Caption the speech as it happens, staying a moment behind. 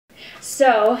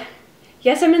So,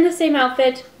 yes, I'm in the same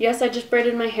outfit. Yes, I just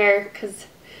braided my hair because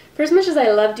for as much as I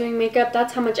love doing makeup,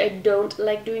 that's how much I don't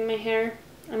like doing my hair.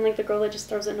 I'm like the girl that just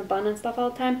throws it in a bun and stuff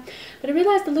all the time. But I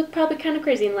realized it looked probably kind of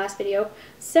crazy in the last video.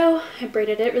 So I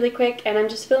braided it really quick and I'm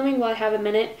just filming while I have a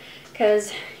minute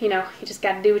because, you know, you just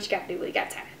gotta do what you gotta do when you got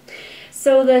time.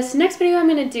 So this next video I'm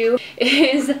going to do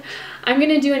is I'm going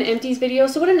to do an empties video.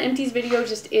 So what an empties video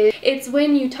just is, it's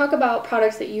when you talk about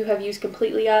products that you have used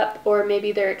completely up, or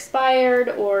maybe they're expired,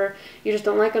 or you just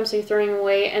don't like them so you're throwing them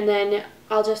away, and then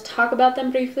I'll just talk about them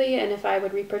briefly and if I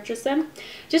would repurchase them,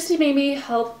 just to maybe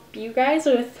help you guys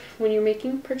with when you're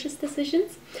making purchase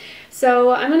decisions.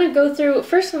 So I'm going to go through,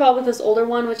 first of all, with this older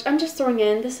one, which I'm just throwing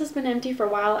in. This has been empty for a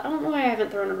while. I don't know why I haven't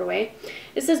thrown it away.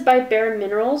 This is by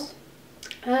BareMinerals.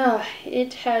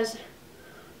 It has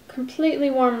completely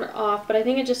worn off, but I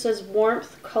think it just says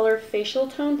Warmth Color Facial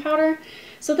Tone Powder.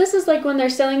 So this is like when they're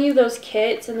selling you those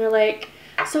kits and they're like,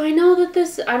 so I know that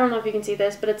this, I don't know if you can see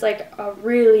this, but it's like a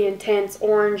really intense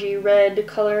orangey red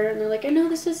color, and they're like, I know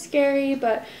this is scary,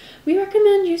 but we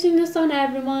recommend using this on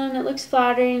everyone. It looks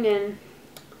flattering, and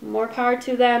more power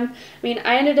to them. I mean,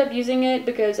 I ended up using it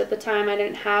because at the time I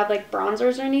didn't have like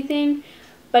bronzers or anything.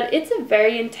 But it's a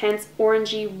very intense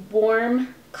orangey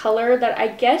warm color that I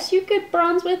guess you could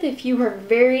bronze with if you were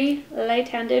very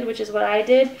light-handed, which is what I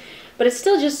did. But it's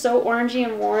still just so orangey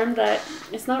and warm that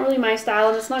it's not really my style,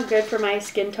 and it's not good for my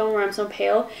skin tone where I'm so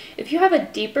pale. If you have a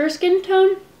deeper skin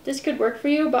tone, this could work for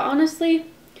you, but honestly,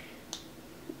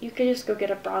 you could just go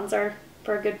get a bronzer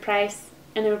for a good price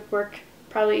and it would work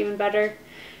probably even better.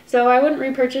 So I wouldn't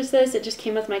repurchase this, it just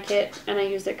came with my kit and I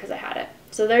used it because I had it.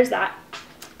 So there's that.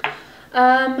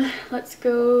 Let's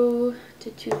go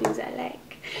to two things I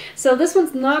like. So this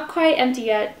one's not quite empty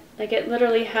yet. Like, it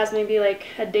literally has maybe like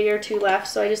a day or two left,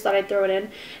 so I just thought I'd throw it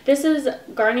in. This is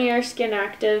Garnier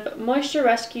SkinActive Moisture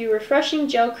Rescue Refreshing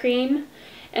Gel Cream,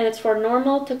 and it's for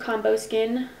normal to combo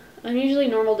skin. I'm usually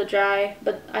normal to dry,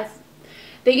 but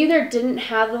they either didn't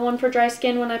have the one for dry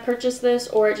skin when I purchased this,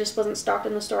 or it just wasn't stocked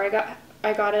in the store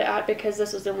I got it at, because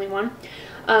this was the only one.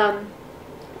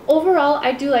 Overall,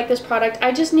 I do like this product.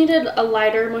 I just needed a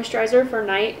lighter moisturizer for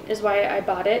night is why I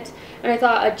bought it. And I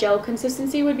thought a gel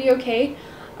consistency would be okay.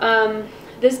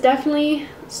 This definitely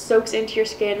soaks into your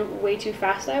skin way too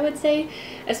fast, I would say.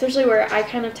 Especially where I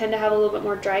kind of tend to have a little bit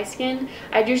more dry skin.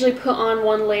 I'd usually put on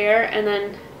one layer and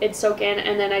then it'd soak in,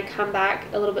 and then I'd come back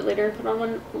a little bit later and put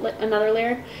on another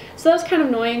layer. So that was kind of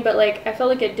annoying, but like I felt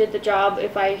like it did the job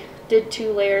if I did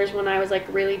 2 layers when I was like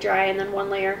really dry, and then 1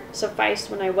 layer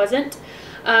sufficed when I wasn't.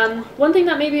 One thing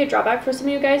that may be a drawback for some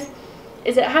of you guys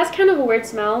is it has kind of a weird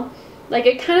smell. Like,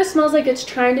 it kind of smells like it's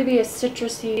trying to be a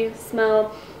citrusy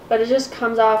smell, but it just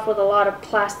comes off with a lot of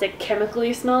plastic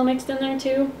chemically smell mixed in there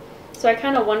too. So I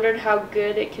kind of wondered how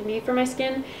good it can be for my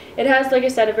skin. It has, like I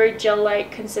said, a very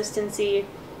gel-like consistency.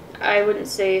 I wouldn't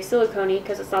say silicone-y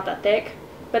because it's not that thick,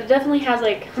 but it definitely has,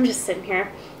 like, I'm just sitting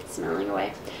here smelling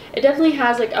away. It definitely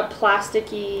has like a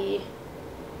plasticky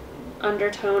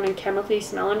undertone and chemically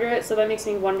smell under it, so that makes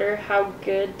me wonder how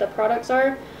good the products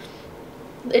are.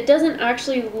 It doesn't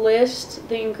actually list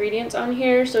the ingredients on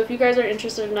here, so if you guys are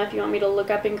interested enough, you want me to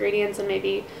look up ingredients and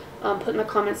maybe put in the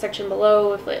comment section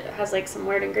below if it has like some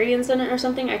weird ingredients in it or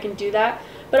something, I can do that.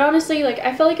 But honestly, like,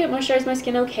 I felt like it moisturized my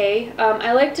skin okay.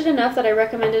 I liked it enough that I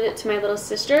recommended it to my little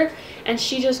sister, and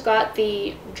she just got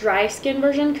the dry skin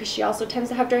version because she also tends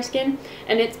to have dry skin,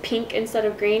 and it's pink instead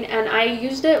of green. And I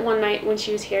used it one night when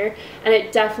she was here, and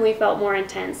it definitely felt more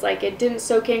intense. Like, it didn't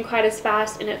soak in quite as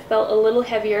fast, and it felt a little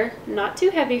heavier. Not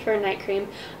too heavy for a night cream,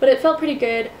 but it felt pretty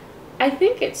good. I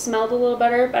think it smelled a little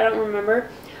better, but I don't remember.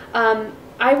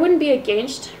 I wouldn't be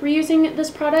against reusing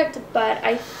this product, but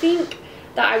I think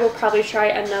that I will probably try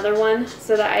another one,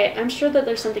 so that I'm sure that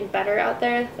there's something better out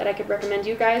there that I could recommend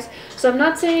you guys. So I'm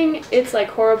not saying it's like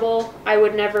horrible, I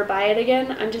would never buy it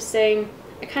again. I'm just saying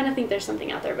I kind of think there's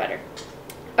something out there better.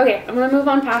 Okay, I'm gonna move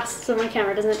on past so my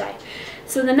camera doesn't die.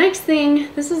 So the next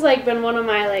thing, this has like been one of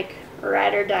my like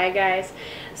ride or die guys.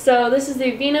 So this is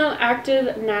the Aveeno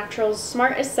Active Naturals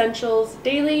Smart Essentials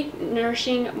Daily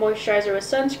Nourishing Moisturizer with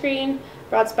Sunscreen,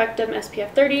 Broad Spectrum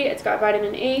SPF 30. It's got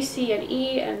vitamin A, C, and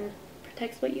E, and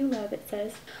protects what you love, it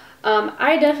says.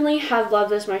 I definitely have loved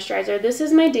this moisturizer. This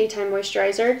is my daytime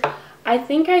moisturizer. I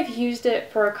think I've used it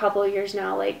for a couple of years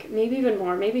now, like maybe even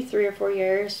more, maybe 3 or 4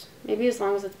 years, maybe as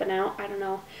long as it's been out, I don't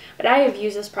know. But I have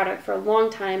used this product for a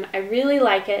long time. I really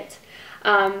like it.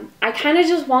 I kind of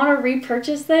just want to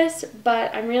repurchase this,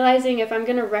 but I'm realizing if I'm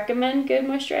going to recommend good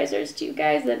moisturizers to you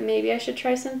guys, that maybe I should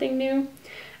try something new.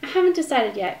 I haven't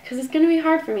decided yet because it's going to be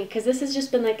hard for me because this has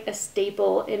just been like a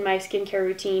staple in my skincare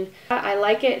routine. I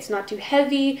like it. It's not too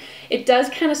heavy. It does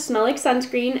kind of smell like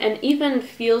sunscreen and even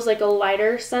feels like a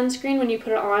lighter sunscreen when you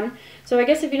put it on. So I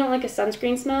guess if you don't like a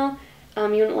sunscreen smell, you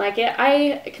wouldn't like it.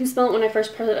 I can smell it when I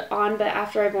first put it on, but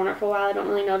after I've worn it for a while, I don't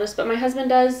really notice. But my husband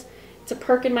does. It's a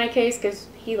perk in my case because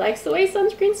he likes the way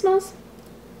sunscreen smells.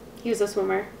 He was a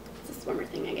swimmer. It's a swimmer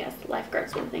thing, I guess. Lifeguard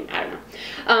swim thing. I don't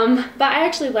know. But I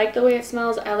actually like the way it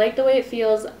smells. I like the way it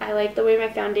feels. I like the way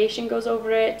my foundation goes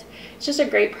over it. It's just a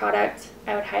great product.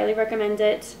 I would highly recommend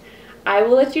it. I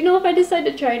will let you know if I decide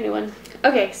to try a new one.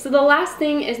 Okay, so the last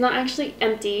thing is not actually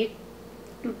empty,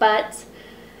 but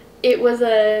it was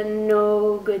a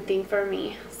no good thing for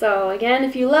me. So again,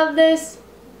 if you love this,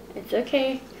 it's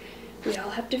okay. We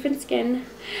all have different skin.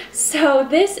 So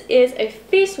this is a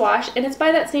face wash, and it's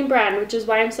by that same brand, which is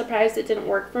why I'm surprised it didn't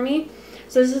work for me.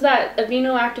 So this is that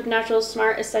Aveeno Active Naturals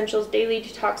Smart Essentials Daily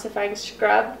Detoxifying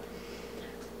Scrub.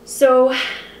 So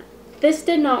this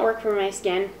did not work for my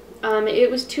skin.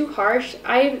 It was too harsh.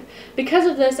 Because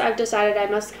of this, I've decided I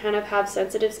must kind of have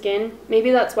sensitive skin. Maybe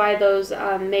that's why those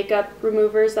makeup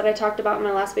removers that I talked about in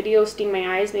my last video sting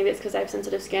my eyes. Maybe it's because I have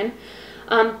sensitive skin.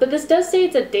 But this does say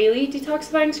it's a daily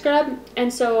detoxifying scrub,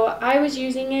 and so I was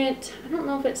using it. I don't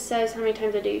know if it says how many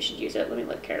times a day you should use it. Let me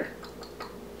look here.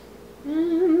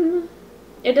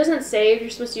 It doesn't say if you're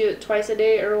supposed to use it twice a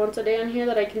day or once a day on here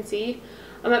that I can see.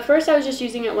 At first I was just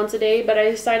using it once a day, but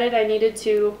I decided I needed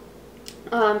to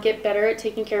get better at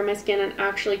taking care of my skin and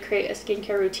actually create a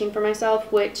skincare routine for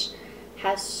myself, which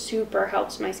has super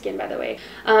helped my skin, by the way.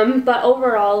 But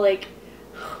overall, like,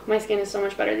 my skin is so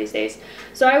much better these days.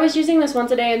 So I was using this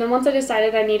once a day, and then once I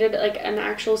decided I needed like an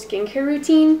actual skincare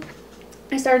routine,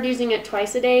 I started using it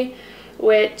twice a day,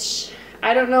 which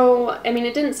I don't know. I mean,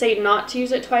 it didn't say not to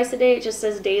use it twice a day, it just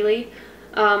says daily.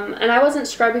 And I wasn't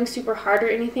scrubbing super hard or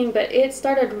anything, but it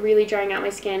started really drying out my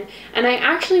skin. And I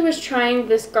actually was trying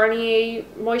this Garnier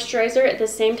moisturizer at the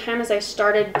same time as I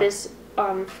started this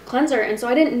cleanser, and so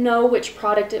I didn't know which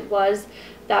product it was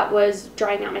that was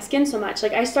drying out my skin so much.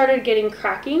 Like, I started getting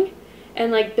cracking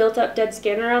and like built up dead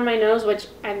skin around my nose, which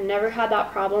I've never had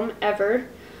that problem ever.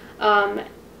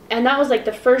 And that was like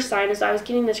the first sign, is I was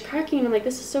getting this cracking, and I'm like,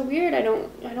 this is so weird. I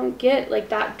don't get like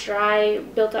that dry,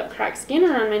 built up cracked skin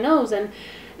around my nose. And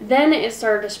then it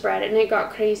started to spread, and it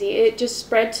got crazy. It just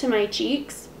spread to my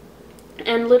cheeks,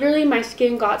 and literally my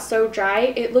skin got so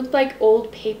dry it looked like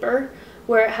old paper,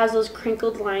 where it has those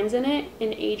crinkled lines in it,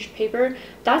 in aged paper.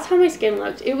 That's how my skin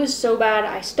looked. It was so bad.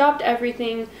 I stopped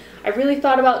everything. I really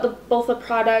thought about both the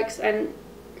products and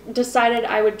decided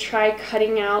I would try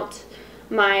cutting out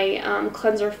my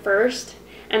cleanser first,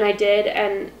 and I did,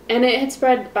 and it had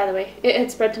spread, by the way, it had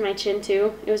spread to my chin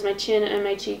too. It was my chin and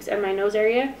my cheeks and my nose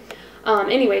area.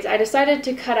 Anyways, I decided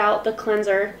to cut out the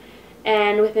cleanser,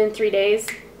 and within 3 days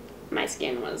my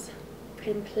skin was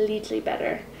completely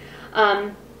better.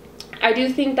 I do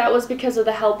think that was because of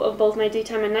the help of both my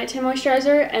daytime and nighttime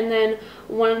moisturizer, and then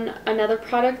another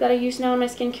product that I use now in my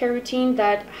skincare routine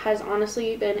that has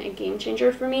honestly been a game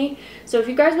changer for me. So if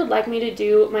you guys would like me to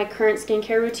do my current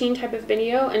skincare routine type of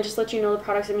video and just let you know the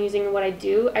products I'm using and what I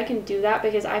do, I can do that,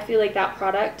 because I feel like that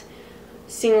product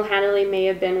single-handedly may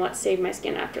have been what saved my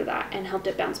skin after that and helped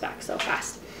it bounce back so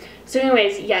fast. So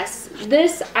anyways, yes,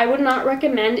 this I would not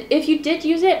recommend. If you did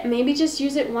use it, maybe just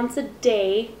use it once a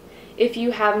day. If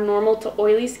you have normal to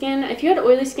oily skin. If you had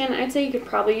oily skin, I'd say you could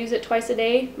probably use it twice a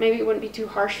day. Maybe it wouldn't be too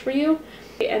harsh for you.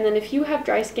 And then if you have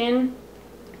dry skin,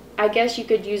 I guess you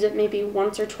could use it maybe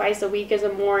once or twice a week as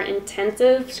a more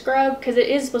intensive scrub, because it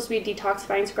is supposed to be a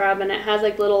detoxifying scrub, and it has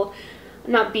like little,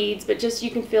 not beads, but just you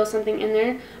can feel something in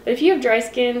there. But if you have dry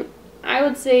skin, I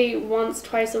would say once,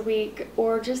 twice a week,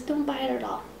 or just don't buy it at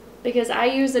all. Because I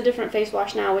use a different face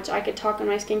wash now, which I could talk on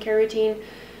my skincare routine.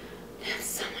 It's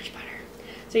so much better.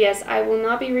 So yes, I will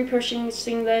not be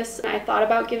repurchasing this. I thought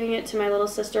about giving it to my little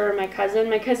sister or my cousin.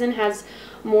 My cousin has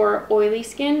more oily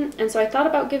skin, and so I thought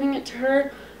about giving it to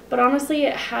her, but honestly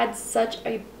it had such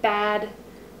a bad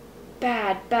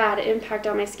impact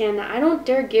on my skin that I don't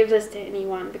dare give this to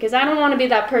anyone, because I don't want to be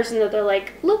that person that they're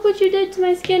like, look what you did to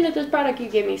my skin with this product you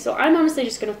gave me. So I'm honestly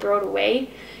just going to throw it away.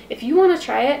 If you want to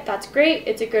try it, that's great.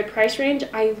 It's a good price range.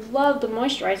 I love the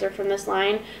moisturizer from this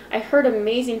line. I've heard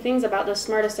amazing things about the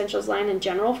Smart Essentials line in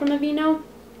general from Aveeno.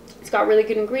 It's got really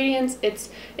good ingredients. It's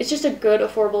just a good,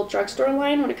 affordable drugstore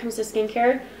line when it comes to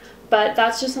skincare. But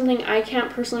that's just something I can't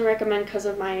personally recommend because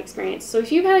of my experience. So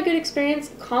if you've had a good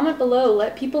experience, comment below.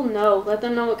 Let people know. Let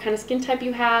them know what kind of skin type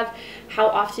you have, how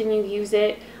often you use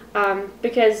it,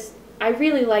 because I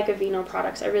really like Aveeno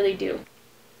products. I really do.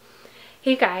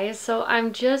 Hey guys, so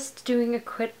I'm just doing a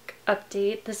quick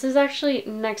update. This is actually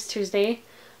next Tuesday,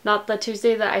 not the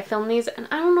Tuesday that I filmed these, and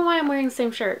I don't know why I'm wearing the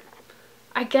same shirt.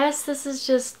 I guess this is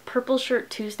just Purple Shirt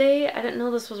Tuesday. I didn't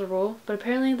know this was a rule, but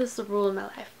apparently this is a rule in my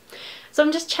life. So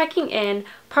I'm just checking in,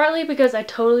 partly because I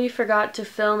totally forgot to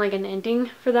film like an ending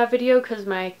for that video because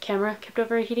my camera kept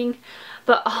overheating,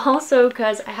 but also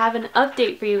because I have an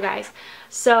update for you guys.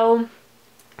 So,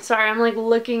 sorry, I'm like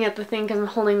looking at the thing because I'm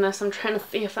holding this. I'm trying to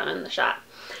see if I'm in the shot.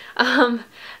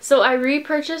 So I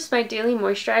repurchased my daily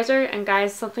moisturizer, and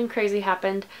guys, something crazy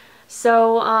happened.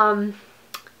 So,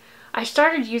 I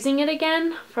started using it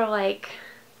again for like,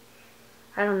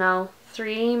 I don't know,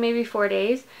 3, maybe 4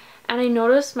 days. And I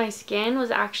noticed my skin was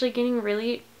actually getting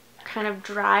really kind of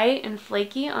dry and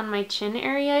flaky on my chin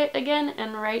area again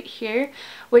and right here,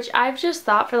 which I've just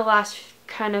thought for the last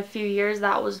kind of few years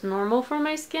that was normal for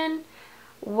my skin.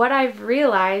 What I've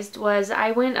realized was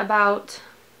I went about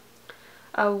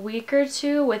a week or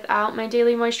 2 without my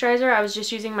daily moisturizer. I was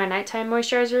just using my nighttime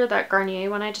moisturizer, that Garnier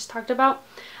one I just talked about.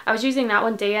 I was using that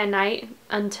one day and night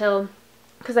until,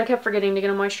 because I kept forgetting to get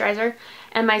a moisturizer,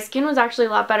 and my skin was actually a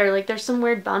lot better. Like, there's some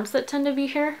weird bumps that tend to be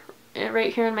here,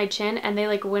 right here in my chin, and they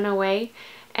like went away,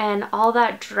 and all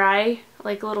that dry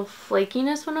like little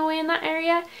flakiness went away in that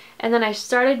area. And then I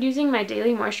started using my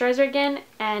daily moisturizer again,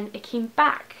 and it came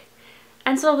back.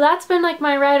 And so that's been like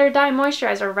my ride or die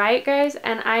moisturizer, right guys?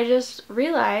 And I just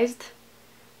realized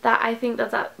that I think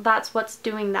that's what's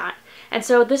doing that. And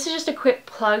so this is just a quick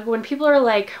plug. When people are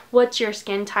like, what's your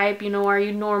skin type? You know, are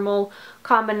you normal,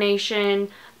 combination,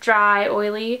 dry,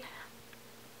 oily?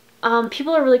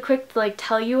 People are really quick to like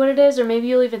tell you what it is, or maybe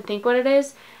you'll even think what it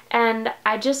is. And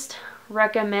I just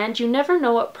recommend, you never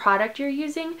know what product you're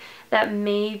using that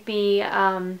may be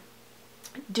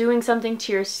doing something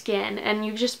to your skin, and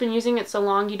you've just been using it so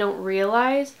long you don't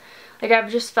realize. Like, I've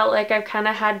just felt like I've kind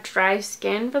of had dry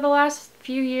skin for the last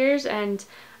few years, and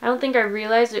I don't think I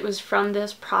realized it was from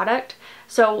this product.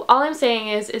 So all I'm saying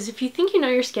is if you think you know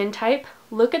your skin type,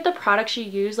 look at the products you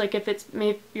use. Like, if it's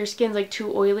maybe your skin's like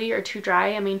too oily or too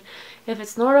dry, I mean, if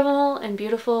it's normal and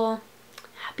beautiful,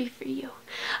 happy for you.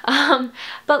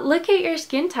 But look at your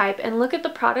skin type and look at the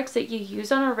products that you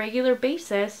use on a regular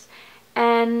basis,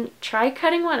 and try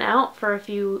cutting one out for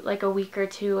like a week or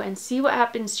 2 and see what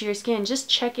happens to your skin. Just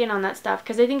check in on that stuff,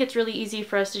 because I think it's really easy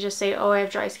for us to just say, oh, I have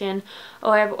dry skin,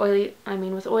 oh, I have oily, I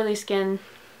mean, with oily skin,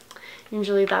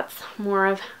 usually that's more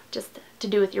of just to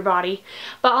do with your body.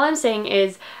 But all I'm saying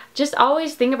is just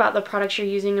always think about the products you're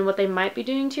using and what they might be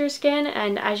doing to your skin.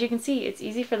 And as you can see, it's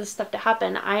easy for this stuff to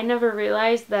happen. I never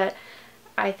realized that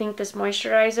I think this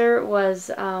moisturizer was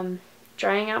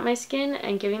drying out my skin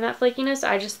and giving that flakiness.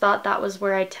 I just thought that was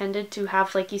where I tended to have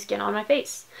flaky skin on my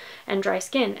face and dry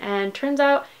skin, and turns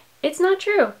out it's not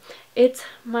true. It's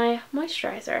my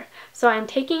moisturizer. So I'm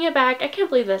taking it back. I can't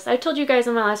believe this. I told you guys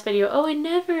in my last video, oh, I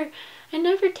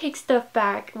never take stuff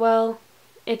back. Well,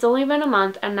 it's only been a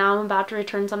month and now I'm about to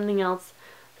return something else.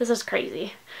 This is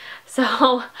crazy.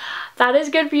 So that is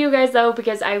good for you guys though,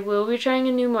 because I will be trying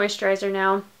a new moisturizer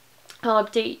now. I'll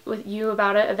update with you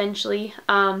about it eventually.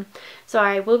 So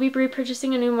I will be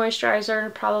repurchasing a new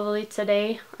moisturizer probably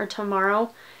today or tomorrow,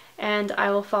 and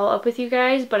I will follow up with you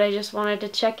guys, but I just wanted to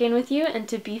check in with you and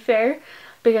to be fair,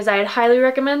 because I'd highly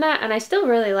recommend that, and I still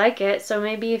really like it. So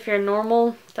maybe if you're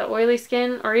normal, the oily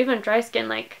skin, or even dry skin,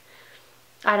 like,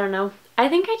 I don't know. I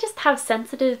think I just have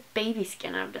sensitive baby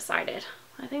skin, I've decided.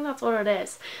 I think that's what it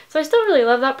is. So I still really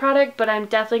love that product, but I'm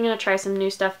definitely going to try some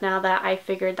new stuff now that I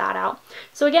figured that out.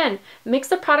 So again, mix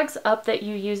the products up that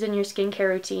you use in your skincare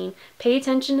routine. Pay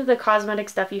attention to the cosmetic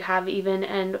stuff you have even,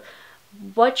 and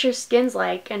what your skin's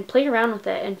like, and play around with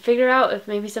it and figure out if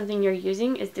maybe something you're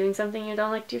using is doing something you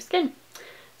don't like to your skin.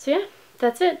 So yeah,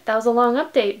 that's it. That was a long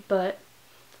update, but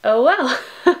oh well.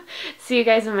 See you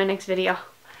guys in my next video.